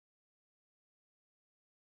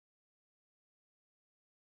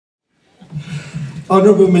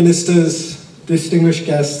Honourable Ministers, distinguished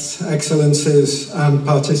guests, Excellencies and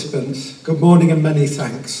participants, good morning and many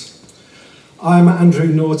thanks. I'm Andrew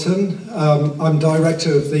Norton. I'm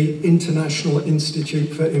Director of the International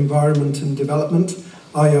Institute for Environment and Development,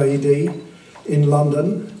 IIED, in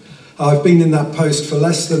London. I've been in that post for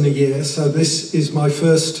less than a year, so this is my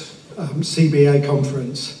first CBA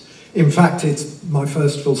conference. In fact, it's my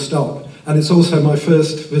first full stop, and it's also my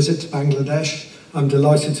first visit to Bangladesh. I'm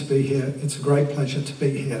delighted to be here. It's a great pleasure to be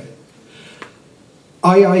here.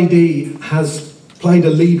 IIED has played a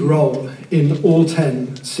lead role in all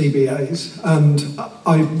 10 CBAs, and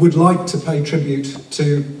I would like to pay tribute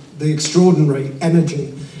to the extraordinary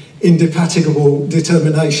energy, indefatigable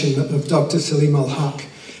determination of Dr. Saleemul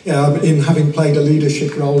Huq in having played a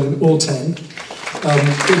leadership role in all 10.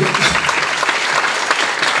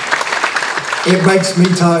 It makes me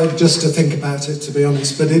tired just to think about it, to be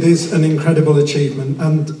honest, but it is an incredible achievement,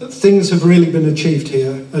 and things have really been achieved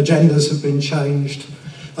here. Agendas have been changed,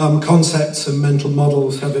 concepts and mental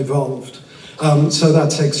models have evolved, so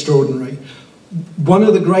that's extraordinary. One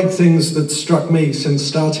of the great things that struck me since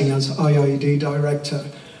starting as IIED Director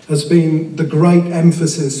has been the great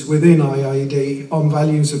emphasis within IIED on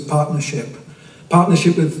values of partnership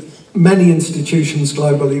with many institutions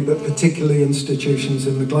globally, but particularly institutions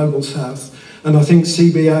in the Global South. And I think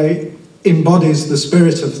CBA embodies the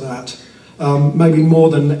spirit of that, maybe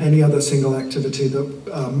more than any other single activity that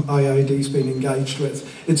IIED's been engaged with.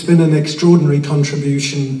 It's been an extraordinary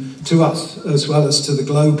contribution to us, as well as to the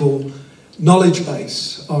global knowledge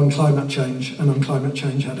base on climate change and on climate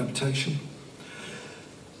change adaptation.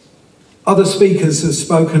 Other speakers have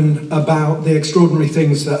spoken about the extraordinary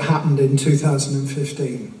things that happened in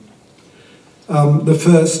 2015. The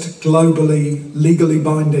first globally, legally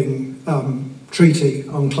binding treaty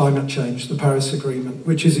on climate change, the Paris Agreement,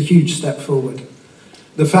 which is a huge step forward.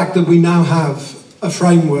 The fact that we now have a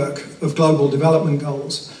framework of global development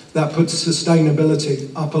goals that puts sustainability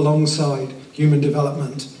up alongside human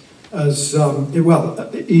development as, well,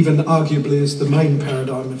 even arguably as the main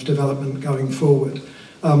paradigm of development going forward,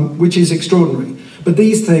 which is extraordinary. But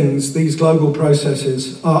these things, these global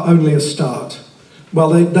processes, are only a start.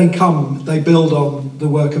 Well, they build on the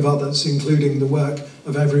work of others, including the work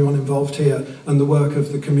of everyone involved here and the work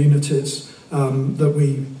of the communities that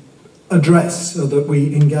we address, or that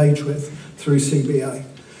we engage with through CBA.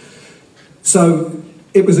 So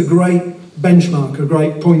it was a great benchmark, a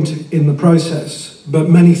great point in the process, but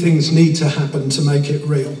many things need to happen to make it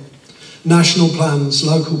real. National plans,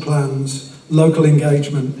 local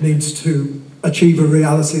engagement needs to achieve a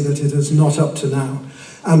reality that it is not up to now.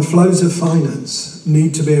 And flows of finance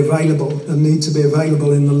need to be available, and need to be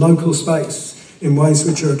available in the local space in ways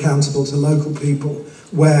which are accountable to local people,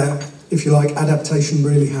 where, if you like, adaptation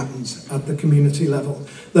really happens at the community level.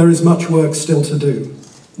 There is much work still to do,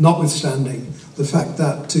 notwithstanding the fact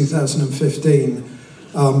that 2015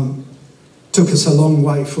 took us a long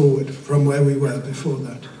way forward from where we were before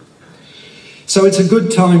that. So it's a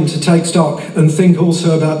good time to take stock and think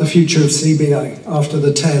also about the future of CBA after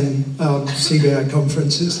the 10 CBA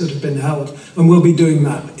conferences that have been held, and we'll be doing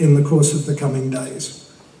that in the course of the coming days.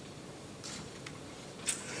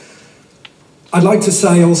 I'd like to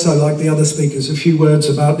say also, like the other speakers, a few words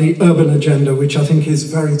about the urban agenda, which I think is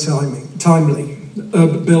very timely,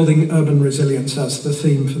 building urban resilience as the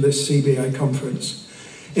theme for this CBA conference.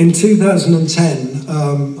 In 2010,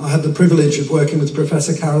 I had the privilege of working with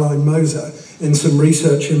Professor Caroline Moser in some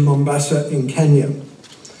research in Mombasa in Kenya.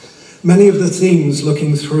 Many of the themes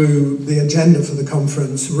looking through the agenda for the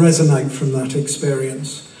conference resonate from that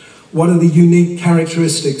experience. What are the unique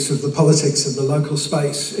characteristics of the politics of the local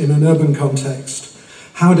space in an urban context?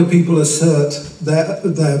 How do people assert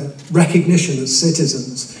their recognition as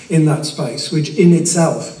citizens in that space, which in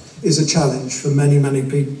itself is a challenge for many, many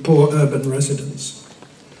poor urban residents?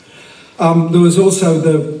 There was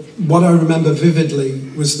also what I remember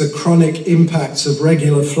vividly was the chronic impacts of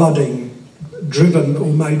regular flooding, driven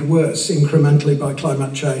or made worse incrementally by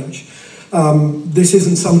climate change. This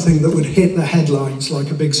isn't something that would hit the headlines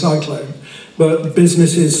like a big cyclone, but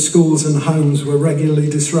businesses, schools and homes were regularly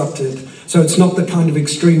disrupted. So it's not the kind of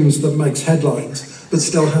extremes that makes headlines, but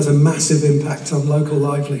still has a massive impact on local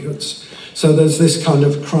livelihoods. So there's this kind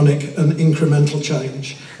of chronic and incremental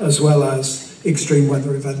change, as well as extreme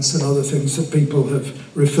weather events and other things that people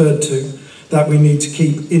have referred to that we need to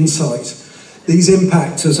keep in sight. These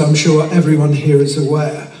impacts, as I'm sure everyone here is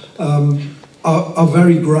aware, are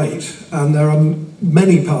very great, and there are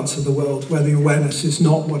many parts of the world where the awareness is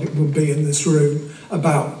not what it would be in this room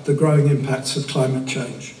about the growing impacts of climate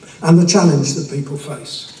change and the challenge that people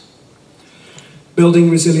face. Building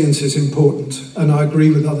resilience is important, and I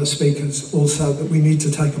agree with other speakers also that we need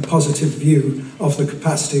to take a positive view of the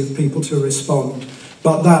capacity of people to respond.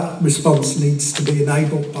 But that response needs to be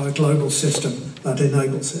enabled by a global system that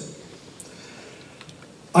enables it.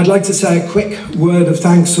 I'd like to say a quick word of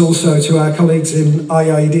thanks also to our colleagues in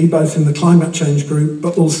IIED, both in the climate change group,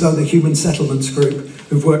 but also the human settlements group,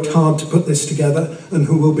 who've worked hard to put this together and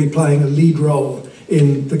who will be playing a lead role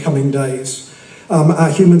in the coming days. Our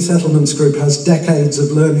human settlements group has decades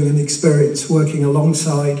of learning and experience working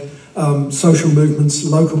alongside social movements,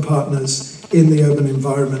 local partners in the urban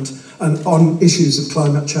environment and on issues of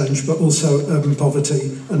climate change, but also urban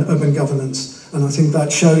poverty and urban governance. And I think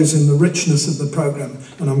that shows in the richness of the programme,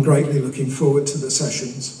 and I'm greatly looking forward to the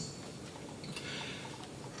sessions.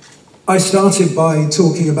 I started by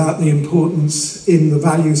talking about the importance in the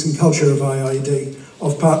values and culture of IIED,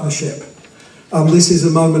 of partnership. This is a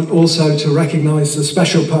moment also to recognise the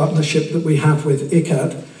special partnership that we have with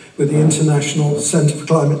IIED, with the International Centre for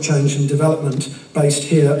Climate Change and Development, based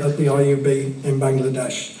here at the IUB in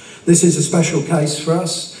Bangladesh. This is a special case for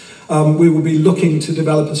us. We will be looking to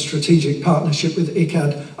develop a strategic partnership with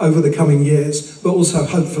IIED over the coming years, but also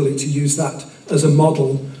hopefully to use that as a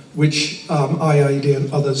model which IIED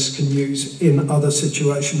and others can use in other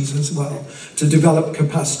situations as well, to develop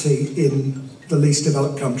capacity in the least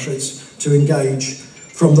developed countries to engage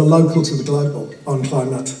from the local to the global on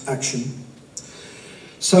climate action.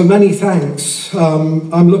 So many thanks.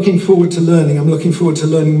 I'm looking forward to learning. I'm looking forward to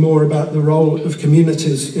learning more about the role of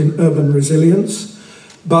communities in urban resilience,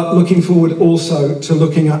 but looking forward also to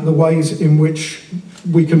looking at the ways in which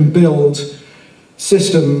we can build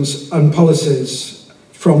systems and policies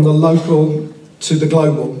from the local to the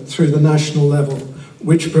global through the national level,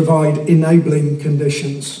 which provide enabling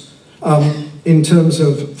conditions in terms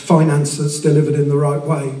of finance that's delivered in the right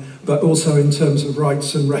way, but also in terms of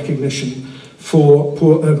rights and recognition for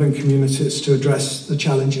poor urban communities to address the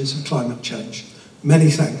challenges of climate change.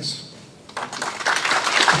 Many thanks.